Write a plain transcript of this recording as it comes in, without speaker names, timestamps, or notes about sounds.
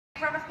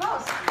round of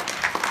applause.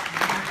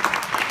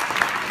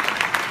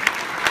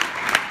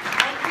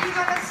 And we're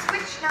going to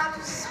switch now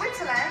to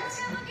Switzerland.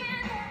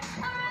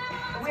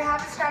 We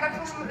have a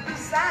startup from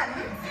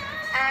Lausanne,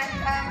 and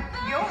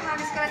Johan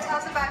is going to tell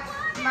us about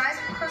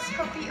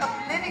microscopy of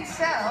living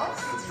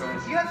cells. That's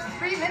right. You have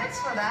 3 minutes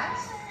for that.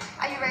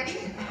 Are you ready?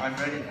 I'm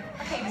ready.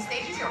 Okay, the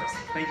stage is yours.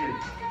 Thank you.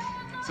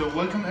 So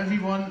welcome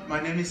everyone,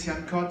 my name is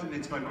Jan Kott and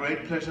it's my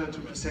great pleasure to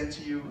present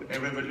to you a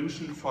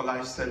revolution for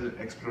life cell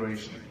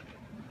exploration.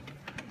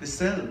 The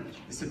cell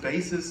is the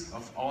basis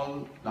of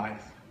all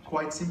life.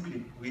 Quite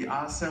simply, we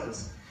are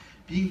cells.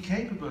 Being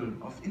capable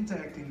of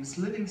interacting with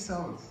living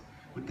cells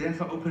would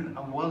therefore open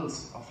a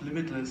wealth of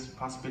limitless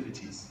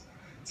possibilities.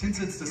 Since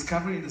its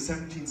discovery in the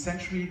 17th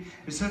century,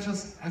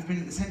 researchers have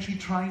been essentially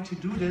trying to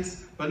do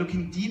this by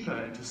looking deeper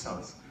into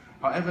cells.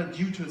 However,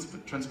 due to its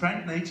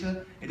transparent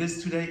nature, it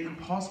is today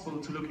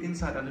impossible to look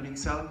inside a living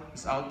cell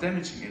without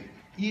damaging it,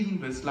 even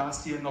with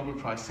last year's Nobel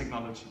Prize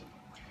technology.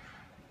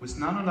 With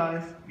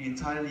Nanolive, we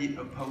entirely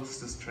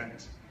oppose this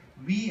trend.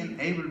 We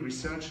enable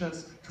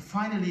researchers to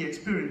finally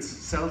experience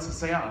cells as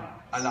they are,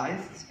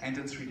 alive and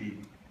in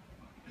 3D.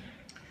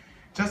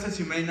 Just as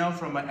you may know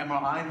from an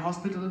MRI in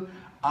hospital,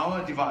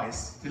 our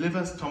device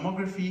delivers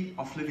tomography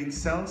of living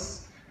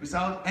cells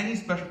without any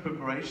special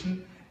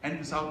preparation and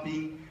without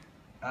being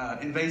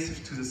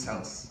invasive to the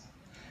cells.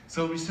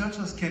 So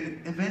researchers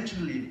can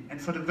eventually,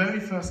 and for the very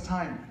first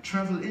time,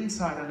 travel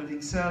inside a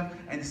living cell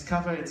and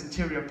discover its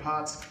interior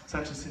parts,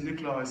 such as the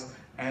nucleus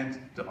and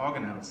the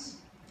organelles.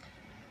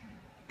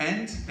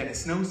 And there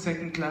is no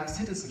second-class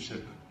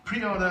citizenship.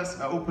 Pre-orders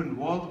are open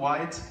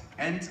worldwide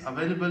and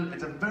available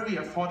at a very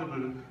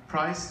affordable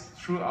price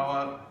through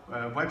our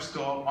web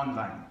store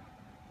online.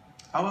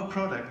 Our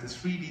product, the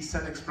 3D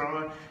Cell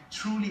Explorer,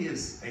 truly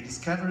is a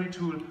discovery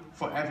tool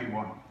for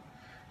everyone.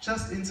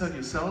 Just insert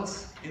your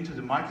cells into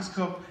the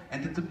microscope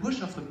and at the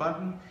push of the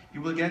button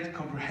you will get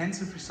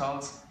comprehensive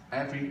results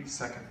every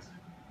second.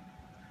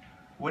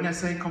 When I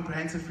say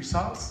comprehensive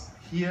results,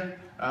 here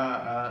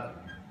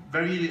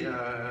very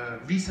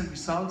recent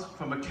result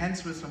from a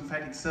cancerous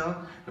lymphatic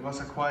cell that was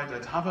acquired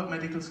at Harvard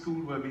Medical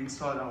School, where we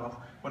installed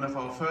one of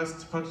our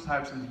first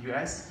prototypes in the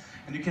US.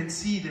 And you can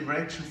see the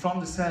reaction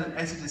from the cell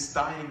as it is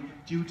dying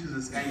due to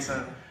this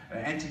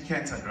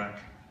anti-cancer drug.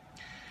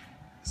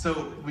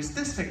 So with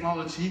this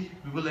technology,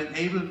 we will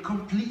enable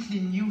completely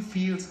new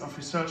fields of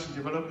research and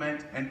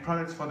development and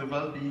products for the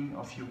well-being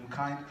of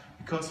humankind,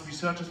 because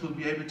researchers will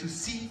be able to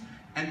see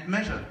and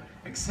measure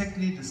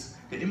exactly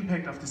the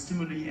impact of the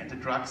stimuli and the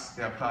drugs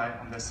they apply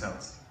on their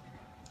cells.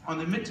 On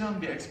the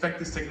midterm, we expect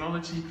this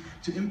technology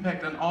to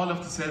impact on all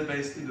of the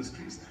cell-based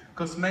industries: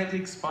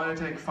 cosmetics,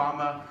 biotech,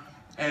 pharma,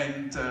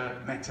 and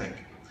medtech.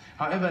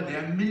 However,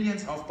 there are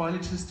millions of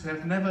biologists who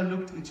have never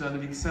looked into a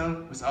living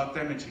cell without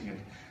damaging it.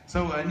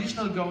 So our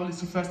initial goal is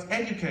to first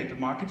educate the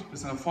market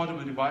with an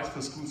affordable device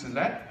for schools and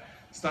lab.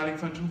 Starting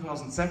from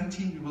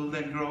 2017, we will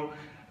then grow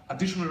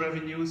additional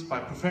revenues by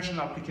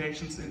professional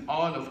applications in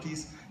all of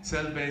these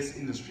cell-based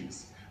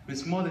industries,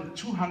 with more than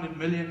 200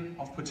 million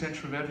of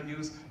potential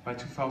revenues by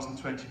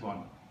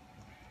 2021.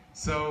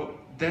 So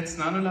that's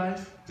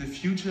Nanolive, the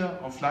future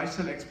of life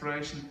cell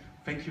exploration.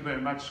 Thank you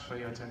very much for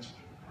your attention.